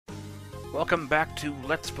Welcome back to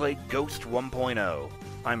Let's Play Ghost 1.0.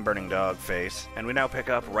 I'm BurningDogFace, and we now pick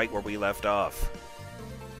up right where we left off.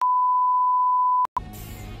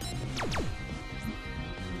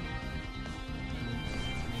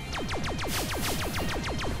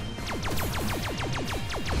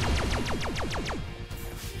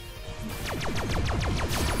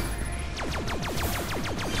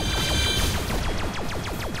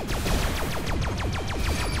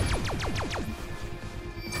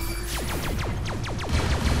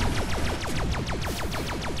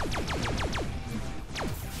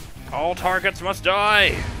 All targets must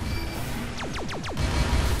die!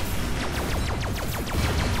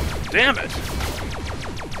 Damn it!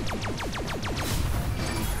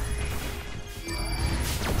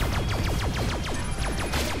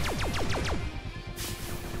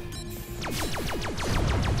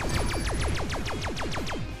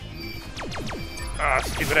 Ah,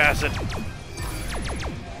 stupid acid.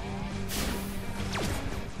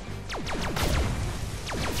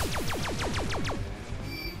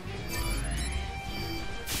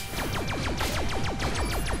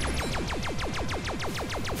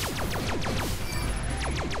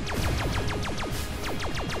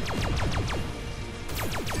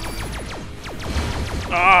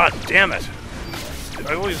 Ah, damn it!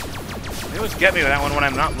 They always get me with that one when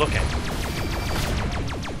I'm not looking.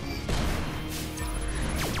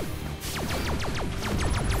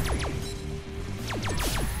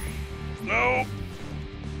 No!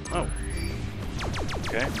 Oh.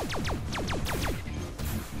 Okay.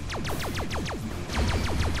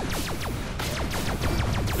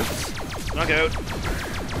 Oops. Knockout.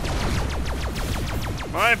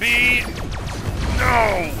 My bee!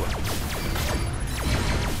 No!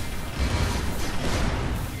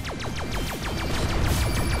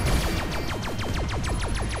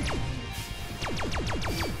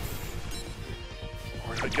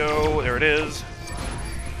 Go, there it is.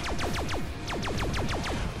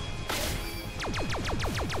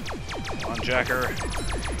 Come on, Jacker.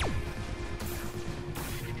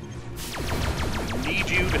 Need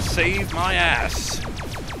you to save my ass.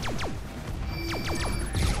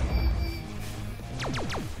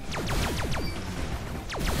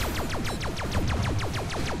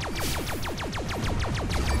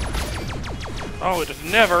 Oh, it just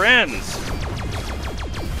never ends.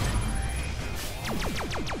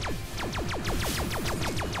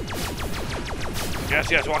 Yes,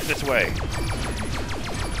 yes, walk this way.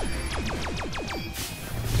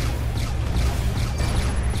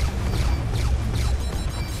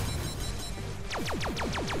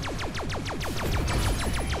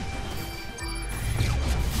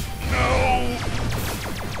 No!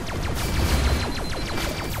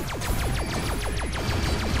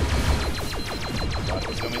 Thought it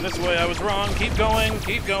was coming this way, I was wrong. Keep going,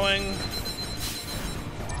 keep going.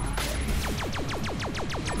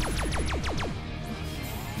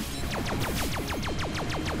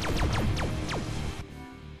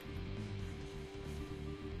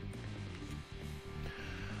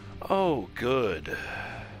 Oh, good.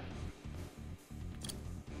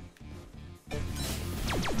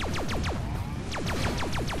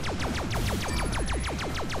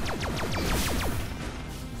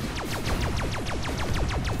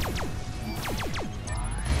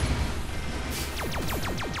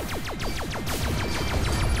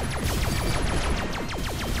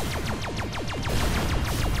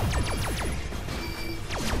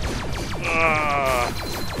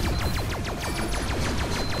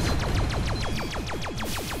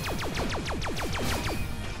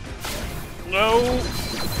 No!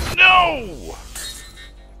 No!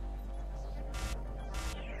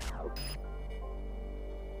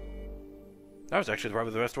 That was actually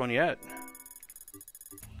probably the best one yet.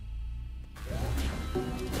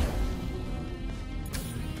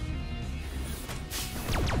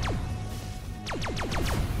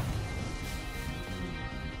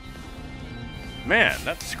 Man,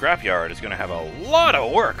 that scrapyard is going to have a lot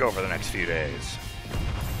of work over the next few days.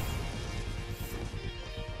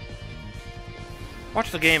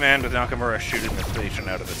 Watch the game end with Nakamura shooting the station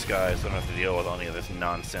out of the sky, so I don't have to deal with any of this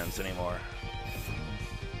nonsense anymore.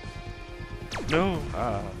 No!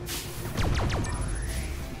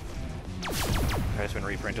 Guy's been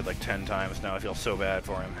reprinted like 10 times now, I feel so bad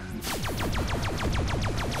for him.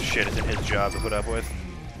 Shit isn't his job to put up with.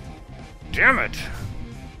 Damn it!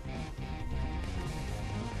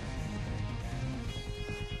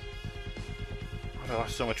 I've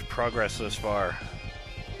lost so much progress this far.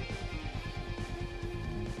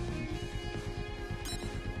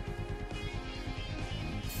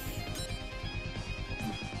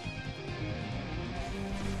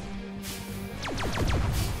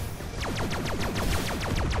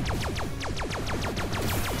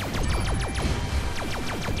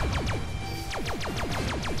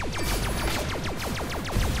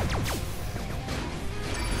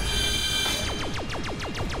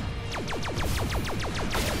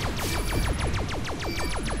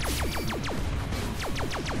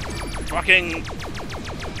 Fucking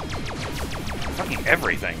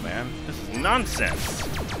everything, man. This is nonsense.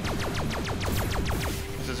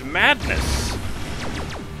 This is madness.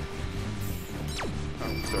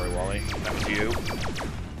 Oh, sorry, Wally. That was you.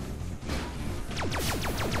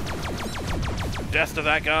 Death to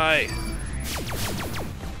that guy.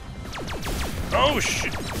 Oh,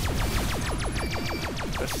 shit.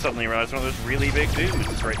 I suddenly realized one of those really big dudes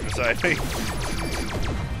is right beside me.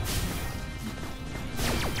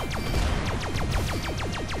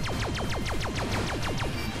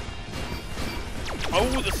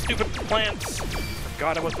 Oh, the stupid plants!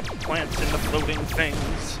 Forgot about the plants and the floating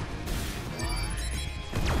things.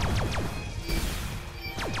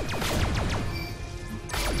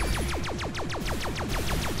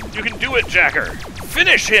 You can do it, Jacker!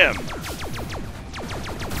 Finish him!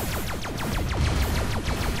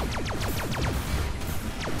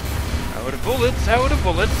 Out of bullets, out of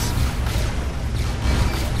bullets!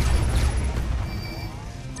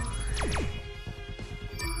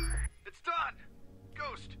 It's done!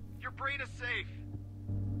 Ghost, your brain is safe!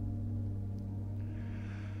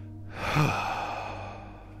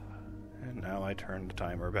 And now I turn the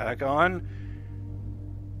timer back on.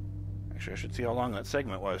 Actually, I should see how long that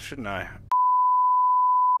segment was, shouldn't I?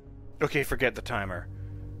 Okay, forget the timer.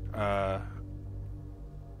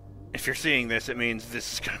 If you're seeing this, it means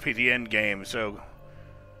this is gonna be the end game, so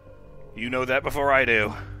you know that before I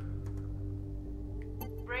do.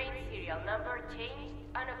 Brain serial number changed,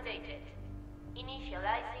 unupdated.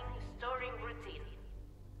 Initializing storing routine.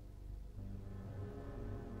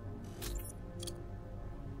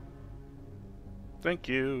 Thank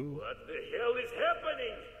you. What the hell is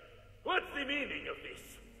happening? What's the meaning of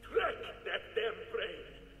this? Track that damn brain!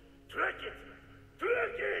 Track it!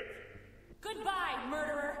 Track it! Goodbye,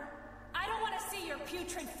 murderer! I don't want to see your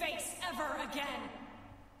putrid face ever again!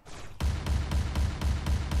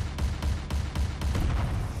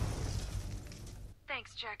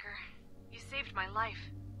 Thanks, Jacker. You saved my life.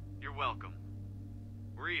 You're welcome.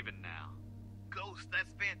 We're even now. Ghost,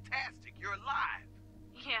 that's fantastic! You're alive!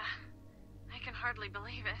 Yeah, I can hardly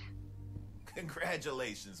believe it.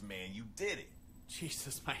 Congratulations, man. You did it.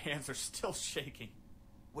 Jesus, my hands are still shaking.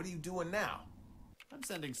 What are you doing now? I'm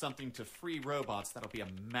sending something to free robots that'll be a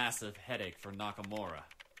massive headache for Nakamura.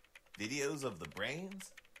 Videos of the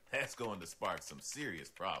brains? That's going to spark some serious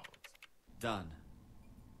problems. Done.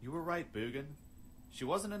 You were right, Boogan. She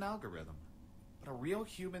wasn't an algorithm, but a real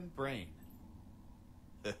human brain.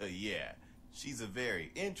 Yeah, she's a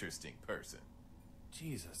very interesting person.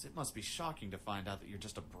 Jesus, it must be shocking to find out that you're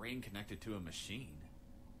just a brain connected to a machine.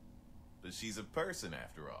 But she's a person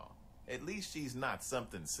after all. At least she's not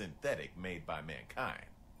something synthetic made by mankind.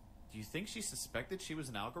 Do you think she suspected she was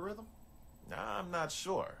an algorithm? I'm not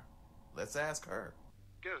sure. Let's ask her.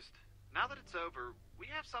 Ghost, now that it's over, we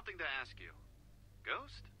have something to ask you.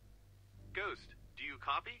 Ghost? Ghost, do you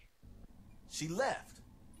copy? She left.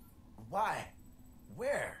 Why?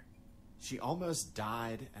 Where? She almost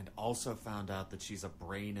died and also found out that she's a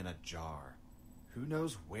brain in a jar. Who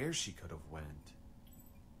knows where she could have went?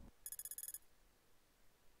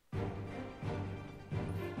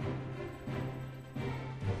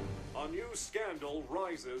 A new scandal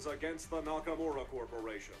rises against the Nakamura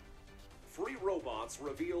Corporation. Free Robots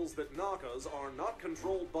reveals that Nakas are not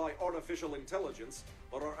controlled by artificial intelligence,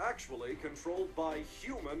 but are actually controlled by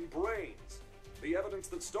human brains. The evidence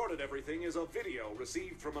that started everything is a video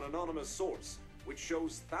received from an anonymous source, which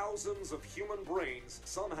shows thousands of human brains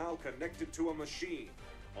somehow connected to a machine.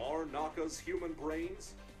 Are Naka's human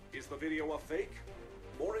brains? Is the video a fake?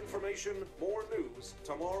 More information, more news,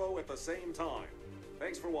 tomorrow at the same time.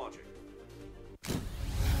 Thanks for watching.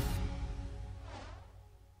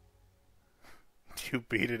 You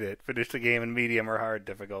beat it. Finish the game in medium or hard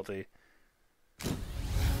difficulty.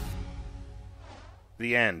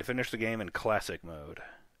 The end. Finish the game in classic mode.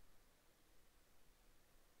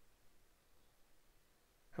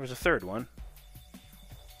 There was a third one.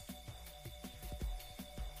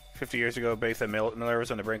 50 years ago, Betha Miller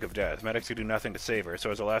was on the brink of death. Medics could do nothing to save her, so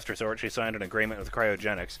as a last resort, she signed an agreement with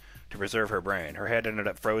cryogenics to preserve her brain. Her head ended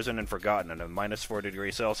up frozen and forgotten in a minus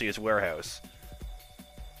 40°C warehouse.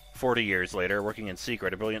 40 years later, working in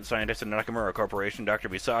secret, a brilliant scientist in the Nakamura Corporation, Dr.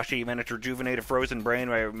 Bisashi, managed to rejuvenate a frozen brain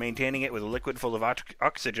by maintaining it with a liquid full of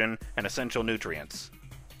oxygen and essential nutrients.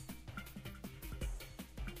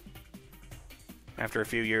 After a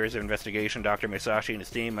few years of investigation, Dr. Misashi and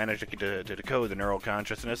his team managed to decode the neural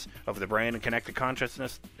consciousness of the brain and connect the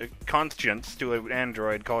conscience to an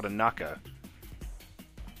android called a Naka.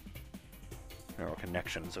 Neural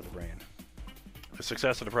connections of the brain. The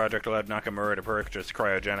success of the project allowed Nakamura to purchase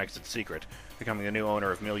cryogenics in secret, becoming the new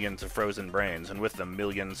owner of millions of frozen brains, and with them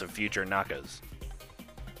millions of future Nakas.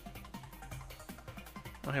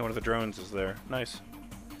 Oh, hey, one of the drones is there. Nice.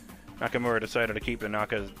 Nakamura decided to keep the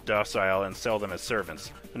Nakas docile and sell them as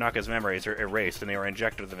servants. The Nakas' memories are erased, and they are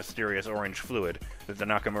injected with the mysterious orange fluid that the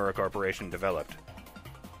Nakamura Corporation developed.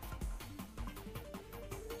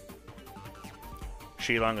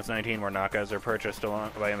 She, along with 19 more Nakas, are purchased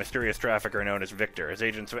by a mysterious trafficker known as Victor. His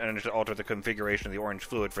agents managed to alter the configuration of the orange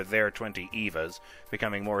fluid for their 20 Evas,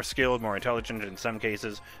 becoming more skilled, more intelligent, and in some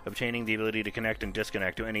cases, obtaining the ability to connect and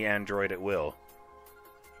disconnect to any android at will.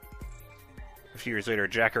 A few years later,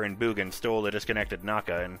 Jacker and Bugin stole the disconnected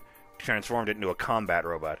Naka and transformed it into a combat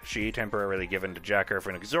robot. She, temporarily given to Jacker for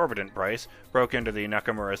an exorbitant price, broke into the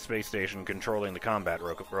Nakamura space station, controlling the combat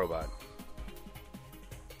robot.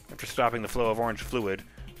 After stopping the flow of orange fluid,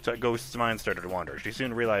 Ghost's mind started to wander. She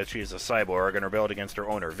soon realized she is a cyborg and rebelled against her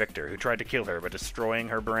owner, Victor, who tried to kill her by destroying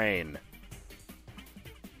her brain.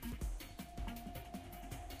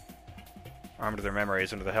 Armed with her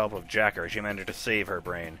memories and with the help of Jacker, she managed to save her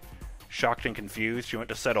brain. Shocked and confused, she went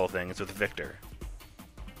to settle things with Victor.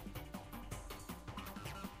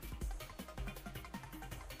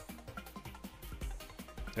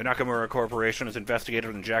 The Nakamura Corporation is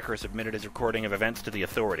investigated and Jacker submitted his recording of events to the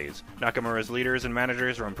authorities. Nakamura's leaders and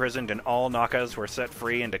managers were imprisoned and all Nakas were set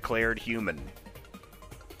free and declared human.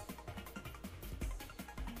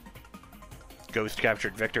 Ghost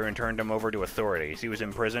captured Victor and turned him over to authorities. He was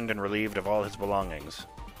imprisoned and relieved of all his belongings.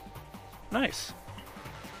 Nice.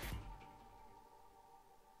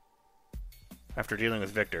 After dealing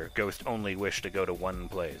with Victor, Ghost only wished to go to one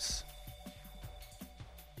place.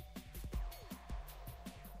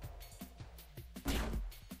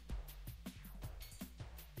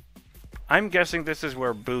 I'm guessing this is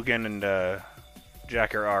where Bugin and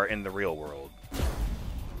Jacker are in the real world.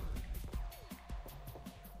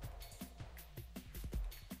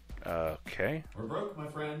 Okay. We're broke, my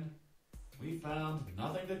friend. We found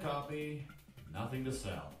nothing to copy, nothing to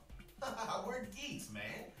sell. We're geeks,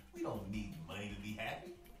 man. We don't need money to be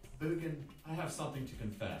happy. Bugin, I have something to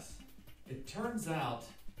confess. It turns out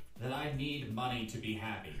that I need money to be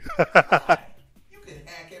happy. Why? You can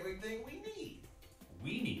hack everything we need.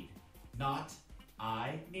 We need, not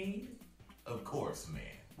I need. Of course, man.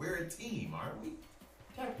 We're a team, aren't we?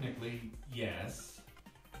 Technically, yes.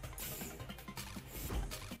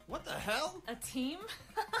 What the hell? A team?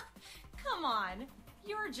 Come on.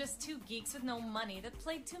 You're just two geeks with no money that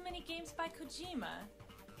played too many games by Kojima.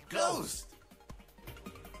 Ghost!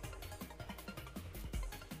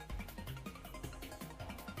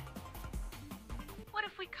 What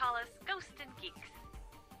if we call us Ghost and Geeks?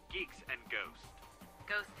 Geeks and Ghost.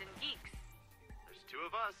 Ghost and Geeks. There's two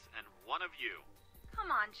of us and one of you.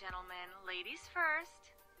 Come on, gentlemen. Ladies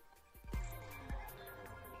first.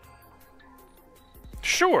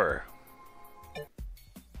 Sure.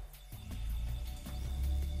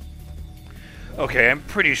 Okay, I'm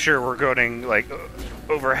pretty sure we're going, like,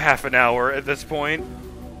 over half an hour at this point.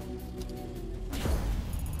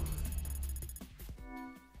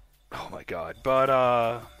 Oh my god, but,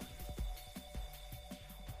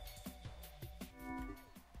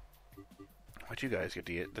 why'd you guys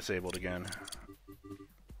get disabled again?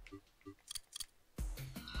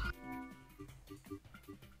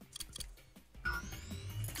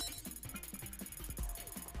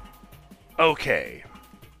 Okay.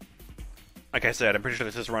 Like I said, I'm pretty sure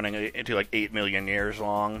this is running into like 8 million years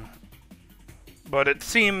long. But it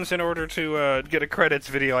seems in order to get a credits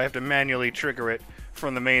video, I have to manually trigger it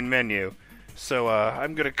from the main menu. So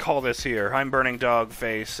I'm going to call this here. I'm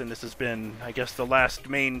BurningDogFace, and this has been, I guess, the last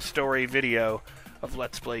main story video of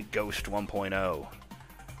Let's Play Ghost 1.0.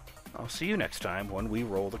 I'll see you next time when we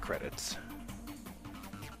roll the credits.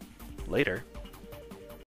 Later.